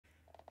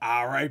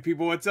Alright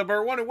people, what's up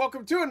everyone, and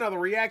welcome to another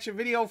reaction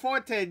video for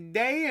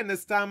today. And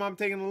this time I'm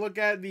taking a look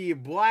at the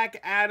Black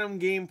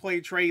Adam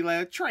gameplay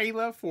trailer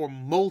for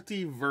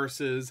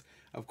MultiVersus,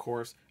 of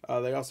course.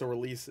 They also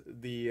released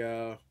the,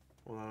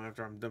 hold on,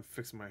 after I'm done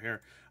fixing my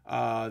hair,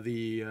 what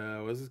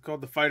is it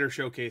called? The Fighter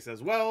Showcase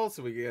as well,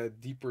 so we get a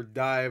deeper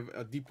dive,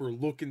 a deeper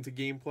look into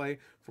gameplay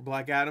for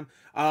Black Adam.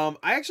 I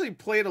actually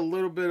played a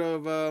little bit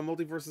of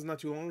MultiVersus not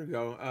too long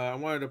ago. I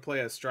wanted to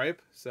play as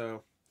Stripe,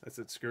 so I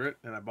said screw it,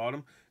 and I bought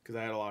them because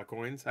I had a lot of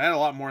coins. I had a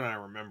lot more than I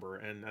remember,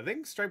 and I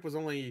think Stripe was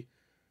only,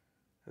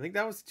 I think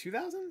that was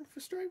 2,000 for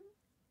Stripe.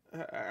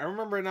 I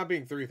remember it not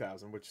being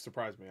 3,000, which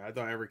surprised me. I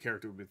thought every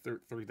character would be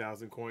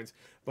 3,000 coins,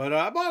 but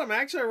I bought them.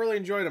 Actually, I really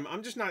enjoyed them.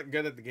 I'm just not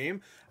good at the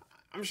game.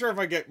 I'm sure if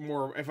I get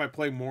more, if I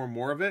play more and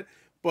more of it,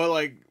 but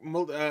like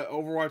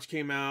Overwatch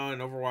came out,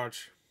 and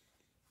Overwatch,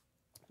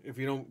 if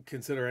you don't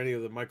consider any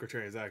of the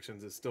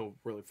microtransactions, is still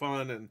really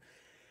fun. And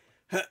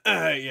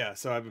yeah,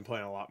 so I've been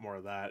playing a lot more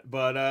of that.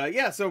 But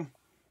yeah, so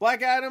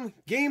Black Adam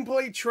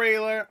gameplay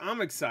trailer.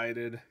 I'm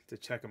excited to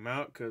check them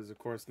out because, of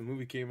course, the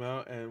movie came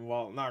out, and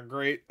while not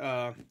great,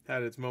 had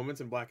its moments,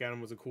 and Black Adam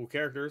was a cool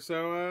character.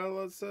 So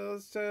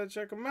let's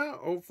check him out.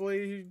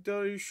 Hopefully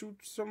he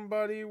shoots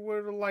somebody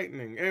with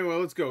lightning. Anyway,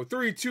 let's go.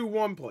 3, 2,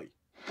 1, play.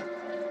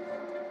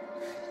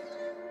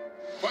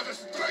 By the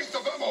strength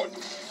of Ammon.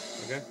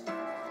 Okay.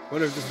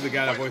 What if this is the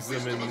guy that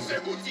voices him in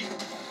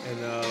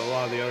a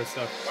lot of the other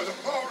stuff? By the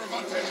power of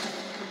Aten,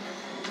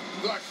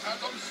 Black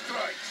Adam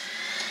strikes.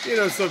 You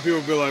know, some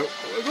people be like,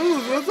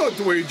 that's not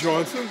Dwayne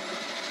Johnson.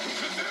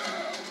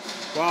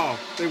 Wow,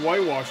 they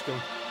whitewashed him.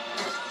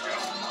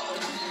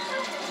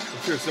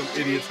 I'm sure some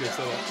idiot's gonna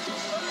say that.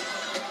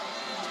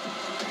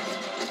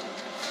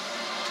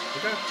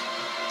 Okay.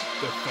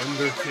 The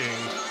Thunder King.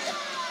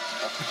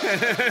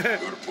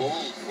 You're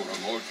bold for a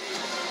mortal.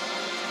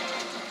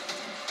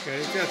 Okay,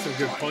 he's got some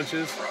good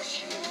punches. You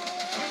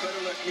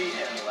better let me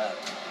handle that.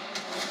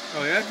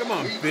 Oh yeah, come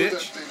on,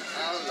 bitch.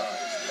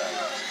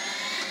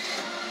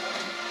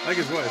 I like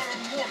his voice.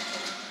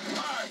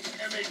 I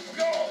am a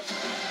god.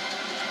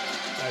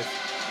 Nice.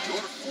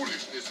 Your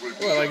foolishness will be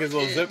Oh, I like his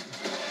little zip.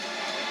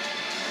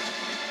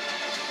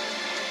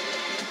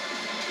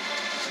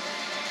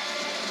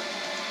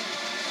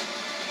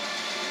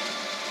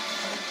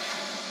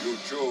 You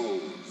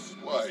chose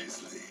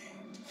wisely.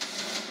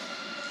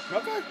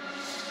 Okay.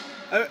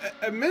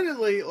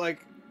 Admittedly,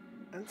 like,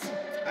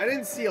 I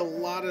didn't see a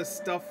lot of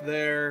stuff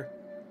there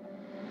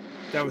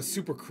that was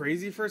super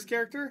crazy for his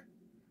character.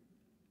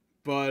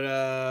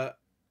 But,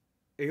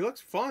 he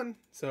looks fun.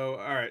 So,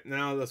 alright,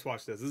 now let's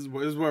watch this. This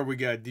is where we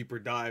get a deeper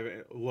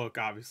dive look,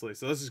 obviously.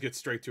 So let's just get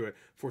straight to it.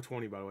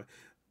 420, by the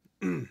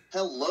way.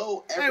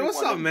 Hello, everyone. Hey,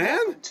 what's up, man?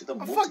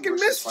 I fucking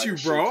missed you,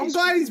 bro. I'm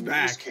glad he's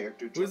back.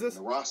 Who is this?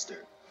 The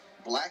roster.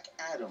 Black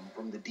Adam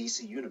from the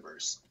DC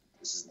Universe.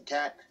 This is the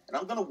cat, and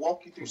I'm going to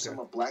walk you through some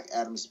of Black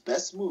Adam's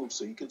best moves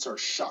so you can start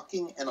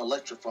shocking and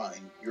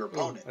electrifying your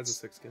opponents. That's a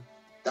 6 skin.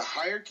 The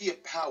hierarchy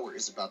of power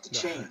is about to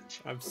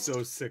change. I'm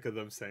so sick of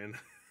them saying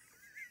that.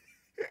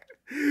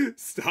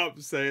 Stop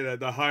saying that.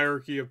 The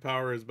hierarchy of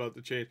power is about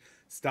to change.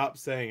 Stop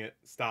saying it.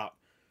 Stop.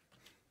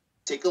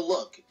 Take a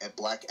look at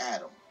Black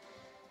Adam.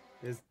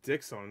 His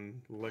dick's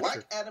on electric.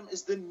 Black Adam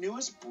is the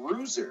newest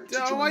bruiser to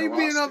Yo, join why the you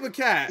beating roster. up the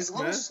cat? He's a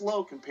little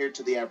slow compared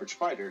to the average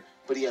fighter,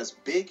 but he has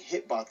big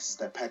hitboxes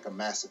that pack a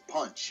massive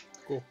punch.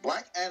 Cool.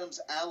 Black Adam's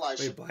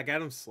allies Wait, Black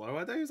Adam's slow?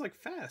 I thought he was like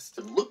fast.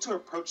 should look to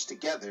approach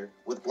together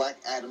with Black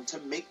Adam to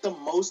make the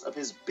most of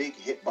his big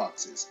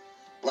hitboxes.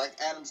 Black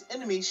Adam's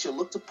enemies should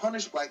look to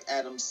punish Black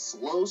Adam's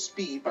slow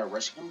speed by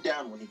rushing him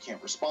down when he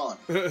can't respond.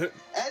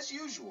 As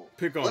usual,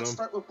 let's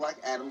start with Black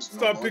Adam's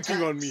normal attacks. Stop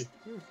picking on me.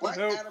 Black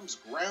Adam's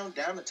ground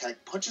down attack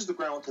punches the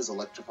ground with his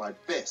electrified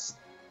fist.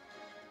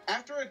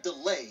 After a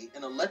delay,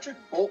 an electric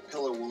bolt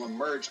pillar will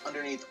emerge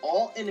underneath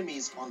all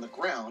enemies on the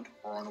ground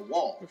or on a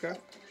wall. Okay.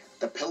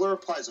 The pillar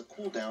applies a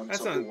cooldown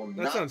so it will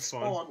not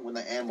spawn when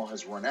the ammo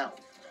has run out.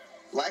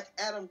 Black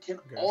Adam can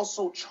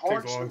also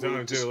charge the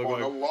move to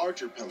spawn a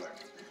larger pillar.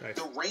 Nice.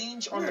 The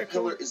range on the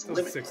pillar is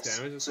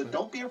limitless, so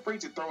don't be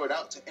afraid to throw it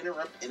out to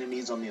interrupt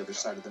enemies on the other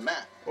side of the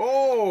map.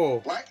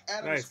 Oh! Black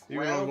Adam's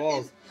ground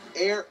and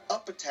air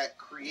up attack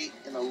create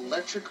an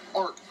electric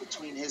arc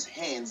between his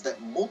hands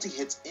that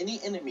multi-hits any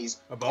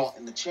enemies caught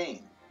in the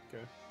chain.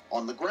 Okay.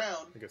 On the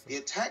ground, the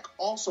attack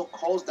also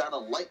calls down a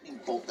lightning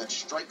bolt that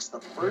strikes the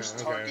first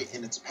target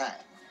in its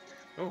path.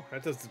 Oh,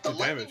 that does the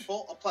lightning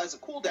bolt applies a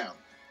cooldown.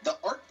 The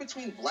arc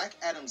between Black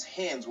Adam's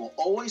hands will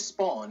always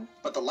spawn,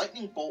 but the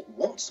lightning bolt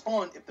won't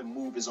spawn if the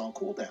move is on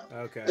cooldown.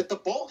 Okay. If the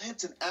bolt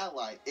hits an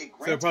ally, it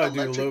grants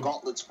electric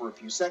gauntlets for a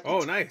few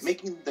seconds,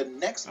 making the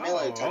next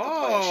melee attack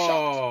apply a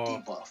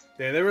shocked debuff.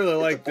 Yeah, they really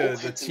like the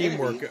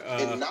teamwork.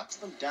 It knocks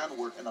them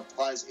downward and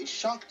applies a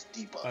shocked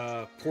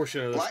debuff.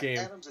 Portion of this game.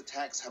 Black Adam's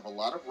attacks have a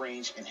lot of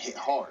range and hit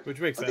hard, which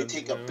makes sense. They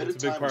take a bit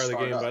it's of a big time part to of the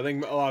game, start but I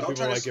think a lot of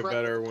people like it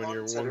better when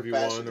you're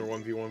 1v1 or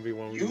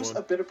 1v1v1v1. Use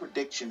a bit of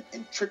prediction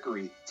and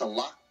trickery to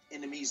lock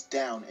enemies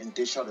down and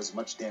dish out as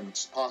much damage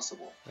as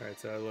possible. Alright,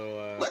 so a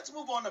little let's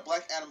move on to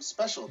Black Adam's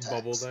special attacks.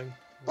 Bubble thing.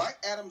 Black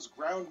Adam's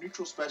ground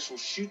neutral special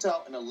shoots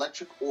out an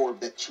electric orb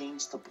that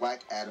chains to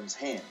Black Adam's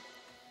hand.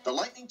 The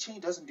lightning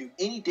chain doesn't do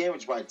any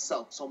damage by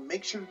itself, so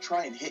make sure to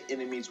try and hit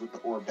enemies with the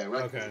orb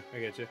directly. Okay, I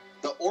get you.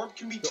 The orb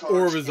can be charged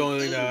orb is the and only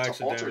thing that aimed to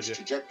actually alter damages its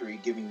you. trajectory,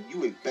 giving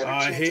you a better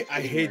chance I of hate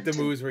hitting the your intent.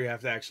 moves where you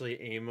have to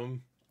actually aim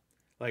them.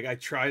 Like, I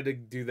tried to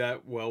do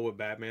that well with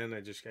Batman.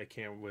 I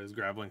can't with his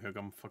grappling hook.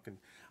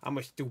 I'm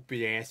a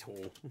stupid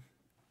asshole.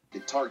 The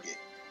target.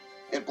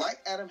 If Black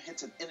Adam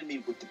hits an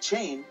enemy with the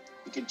chain,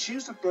 he can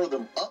choose to throw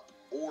them up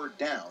or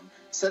down,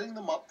 setting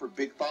them up for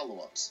big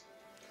follow-ups.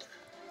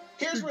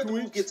 Here's where the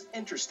move gets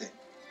interesting.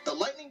 The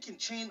lightning can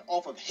chain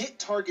off of hit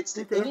targets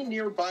to any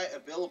nearby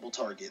available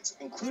targets,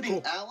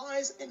 including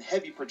allies and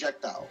heavy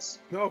projectiles.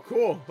 Oh,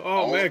 cool. Oh,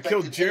 All man, it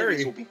killed affected Jerry.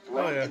 enemies will be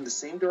thrown in the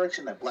same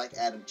direction that Black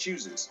Adam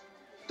chooses.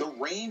 The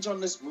range on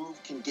this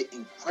move can get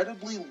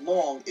incredibly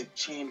long if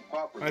chained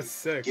properly, That's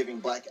sick. giving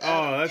Black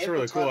Adam that's ample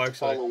really time cool, to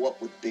actually. follow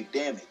up with big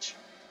damage.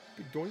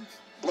 Big doinks.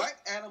 Black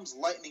Adam's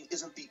lightning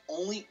isn't the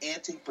only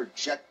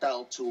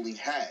anti-projectile tool he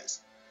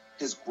has.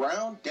 His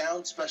ground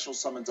down special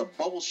summons a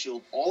bubble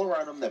shield all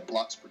around him that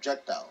blocks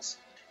projectiles.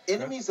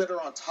 Enemies that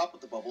are on top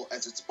of the bubble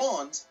as it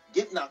spawns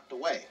get knocked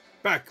away.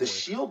 The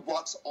shield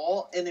blocks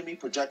all enemy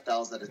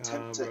projectiles that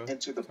attempt to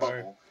enter the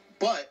bubble,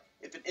 but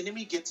if an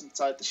enemy gets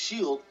inside the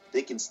shield,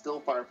 they can still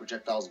fire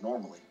projectiles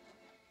normally.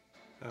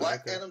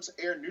 Black Adam's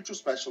air neutral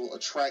special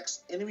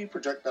attracts enemy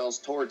projectiles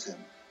towards him.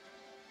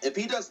 If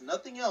he does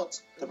nothing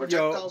else, the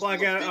projectiles will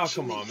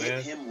eventually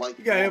hit him like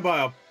you got hit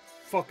by a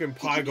fucking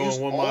pie going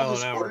 1 mile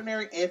an hour.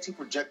 Ordinary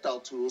anti-projectile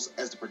tools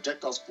as the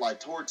projectiles fly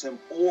towards him,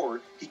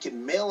 or he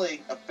can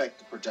melee affect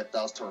the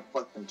projectiles to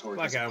reflect them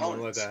towards his opponents. Black Adam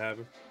won't let that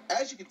happen.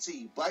 As you can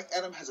see, Black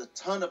Adam has a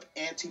ton of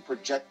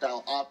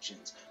anti-projectile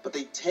options, but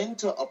they tend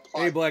to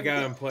apply. Hey, Black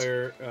Adam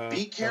player,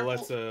 be careful.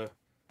 Lets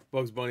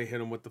Bugs Bunny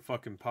hit him with the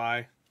fucking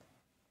pie.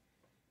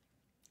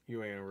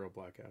 You ain't a real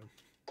Black Adam.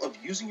 Of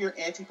using your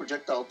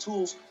anti-projectile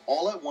tools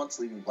all at once,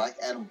 leaving Black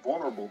Adam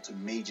vulnerable to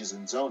mages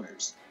and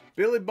zoners.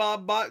 Billy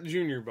Bob Bot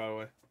Jr., by the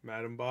way.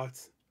 Madam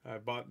Bots. I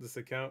bought this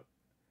account.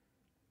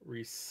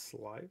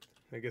 Reslide?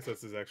 I guess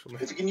that's his actual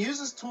name. If he can use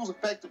his tools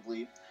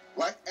effectively,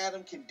 Black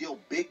Adam can deal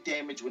big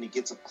damage when he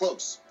gets up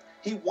close.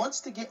 He wants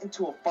to get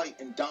into a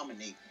fight and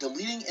dominate,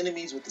 deleting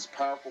enemies with his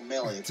powerful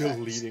melee attacks.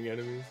 Deleting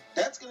enemies?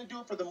 That's going to do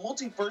it for the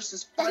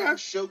MultiVersus Fire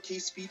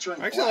Showcase featuring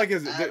Black Actually, I like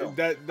his, Adam.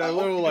 that I little,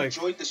 hope you like,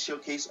 enjoyed the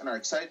showcase and are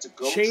excited to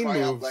go chain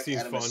try out move Black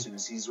seems Adam fun. as soon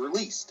as he's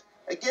released.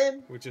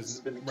 Again, which this is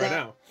has been the right Cat.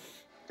 now.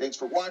 Thanks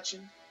for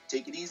watching.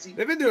 Take it easy.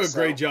 They've been doing a Peace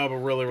great out. job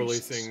of really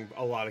releasing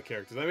a lot of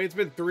characters. I mean, it's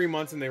been 3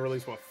 months and they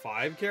released, what,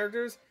 5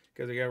 characters?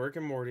 Because they got Rick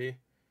and Morty.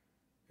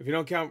 If you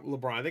don't count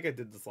LeBron, I think I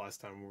did this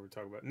last time when we were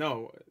talking about...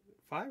 No,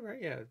 5,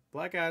 right? Yeah.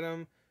 Black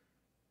Adam,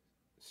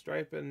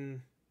 Stripe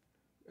and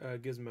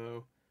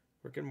Gizmo,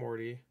 Rick and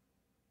Morty.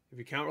 If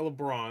you count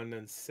LeBron,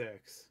 then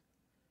 6.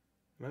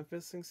 Am I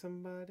missing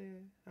somebody?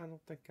 I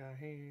don't think I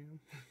am.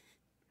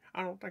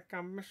 I don't think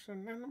I'm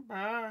missing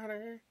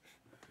anybody.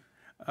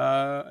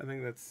 I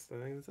think that's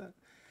it.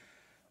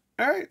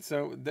 Alright,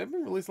 so they've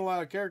been releasing a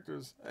lot of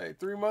characters. Hey,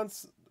 3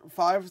 months,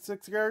 5,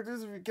 6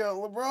 characters if you count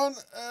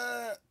LeBron.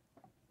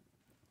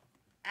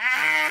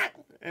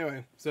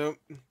 Anyway, so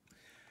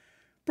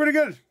pretty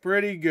good. So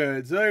there you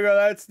go.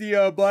 That's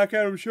the Black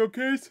Adam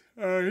showcase.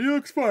 He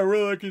looks fun. I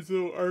really like his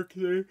little arc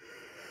thing.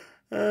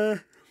 So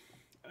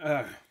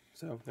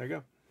there you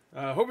go.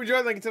 Hope you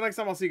enjoyed. Thank you. Until next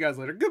time, I'll see you guys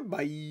later.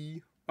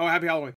 Goodbye. Oh, happy Halloween.